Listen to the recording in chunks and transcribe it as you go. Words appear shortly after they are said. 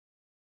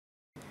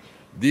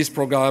This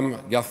program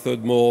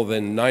gathered more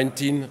than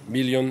 19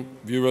 million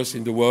viewers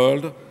in the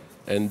world,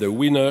 and the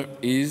winner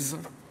is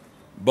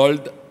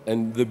Bold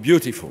and the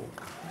Beautiful.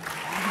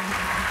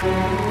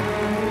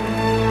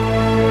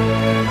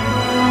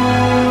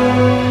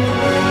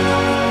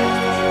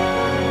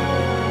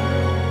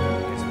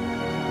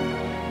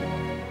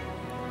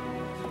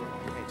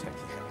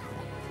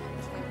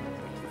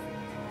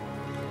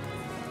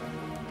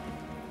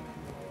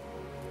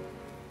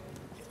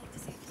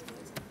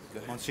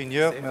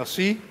 Monseigneur,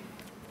 merci.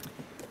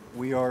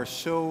 We are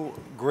so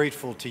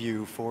grateful to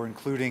you for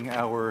including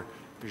our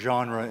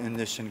genre in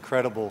this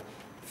incredible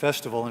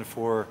festival and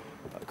for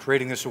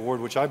creating this award,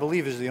 which I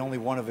believe is the only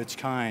one of its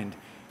kind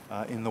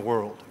in the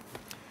world.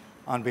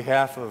 On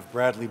behalf of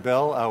Bradley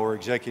Bell, our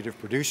executive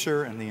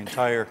producer, and the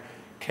entire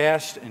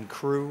cast and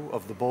crew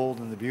of The Bold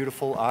and the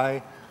Beautiful,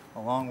 I,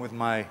 along with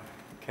my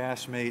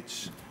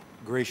castmates,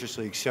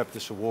 graciously accept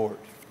this award.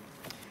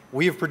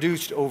 We have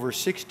produced over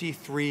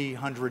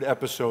 6,300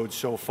 episodes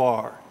so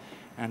far,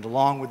 and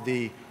along with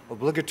the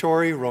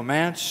obligatory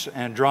romance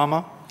and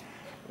drama,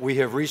 we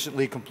have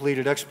recently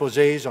completed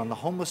exposés on the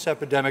homeless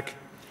epidemic,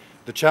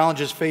 the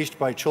challenges faced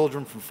by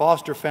children from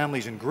foster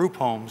families and group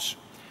homes,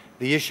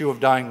 the issue of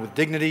dying with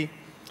dignity,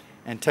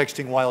 and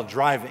texting while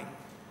driving.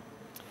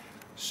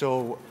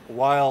 So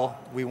while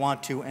we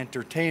want to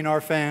entertain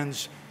our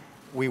fans,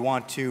 we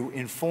want to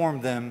inform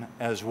them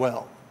as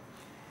well.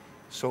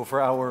 So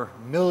for our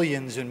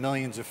millions and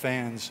millions of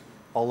fans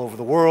all over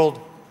the world,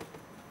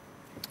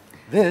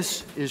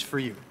 this is for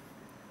you.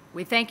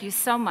 We thank you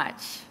so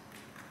much.